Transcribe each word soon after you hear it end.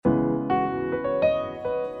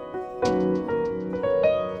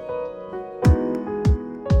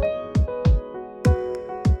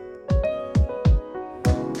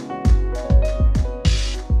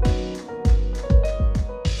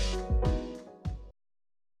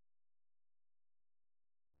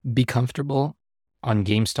Be comfortable on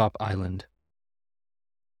Gamestop Island,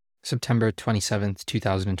 September 27th,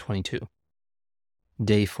 2022,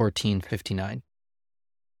 day 1459.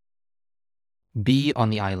 Be on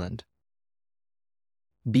the island.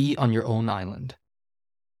 Be on your own island.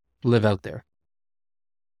 Live out there.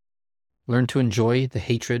 Learn to enjoy the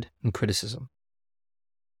hatred and criticism.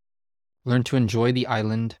 Learn to enjoy the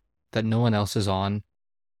island that no one else is on,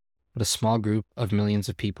 but a small group of millions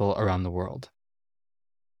of people around the world.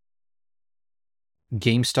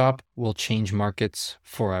 GameStop will change markets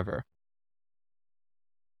forever.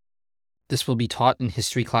 This will be taught in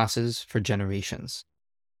history classes for generations.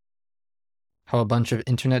 How a bunch of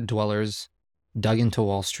internet dwellers dug into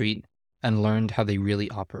Wall Street and learned how they really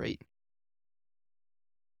operate.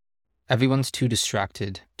 Everyone's too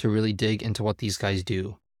distracted to really dig into what these guys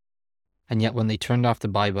do. And yet when they turned off the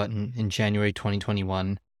buy button in January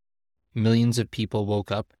 2021, millions of people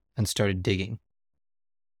woke up and started digging.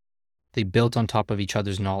 They built on top of each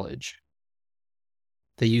other's knowledge.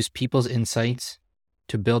 They used people's insights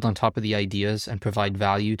to build on top of the ideas and provide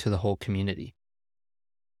value to the whole community.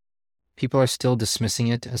 People are still dismissing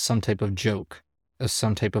it as some type of joke, as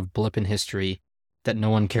some type of blip in history that no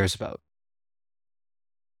one cares about.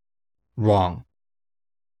 Wrong.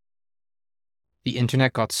 The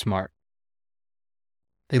internet got smart.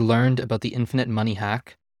 They learned about the infinite money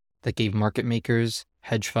hack that gave market makers,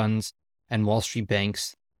 hedge funds, and Wall Street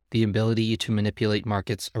banks the ability to manipulate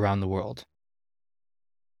markets around the world.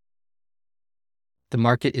 The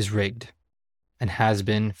market is rigged, and has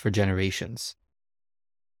been for generations.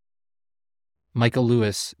 Michael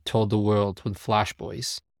Lewis told the world with Flash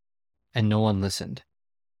Boys, and no one listened.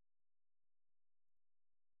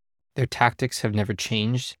 Their tactics have never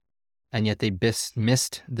changed, and yet they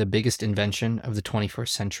missed the biggest invention of the 21st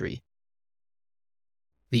century: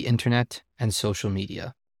 the internet and social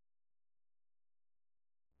media.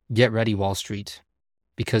 Get ready, Wall Street,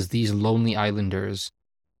 because these lonely islanders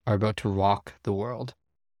are about to rock the world.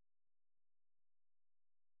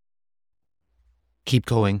 Keep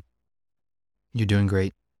going. You're doing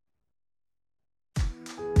great.